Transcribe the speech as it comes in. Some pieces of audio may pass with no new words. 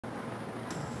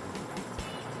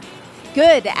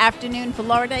Good afternoon,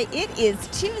 Florida. It is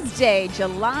Tuesday,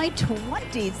 July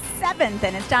 27th,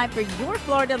 and it's time for your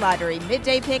Florida Lottery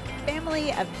Midday Pick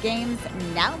Family of Games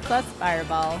Now Plus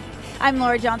Fireball. I'm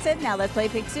Laura Johnson. Now let's play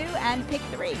Pick 2 and Pick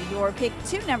 3. Your Pick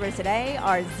 2 numbers today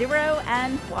are 0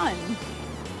 and 1.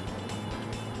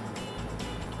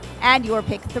 And your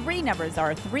Pick 3 numbers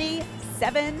are 3,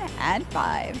 7, and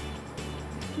 5.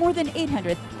 More than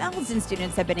 800,000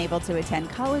 students have been able to attend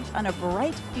college on a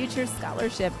Bright Future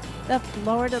Scholarship. The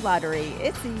Florida Lottery,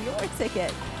 it's your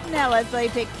ticket. Now let's play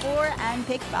Pick 4 and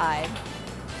Pick 5.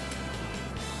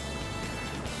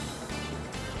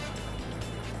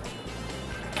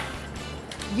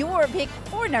 Your Pick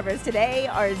 4 numbers today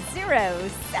are 0,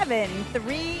 7,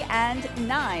 3, and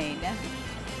 9.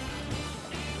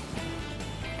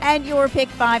 And your Pick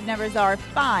 5 numbers are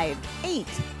 5, 8,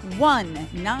 1,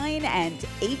 9, and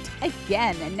 8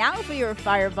 again. And now for your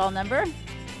Fireball number.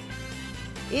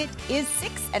 It is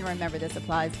 6. And remember, this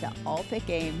applies to all Pick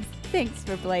games. Thanks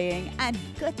for playing, and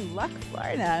good luck,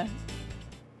 Florida.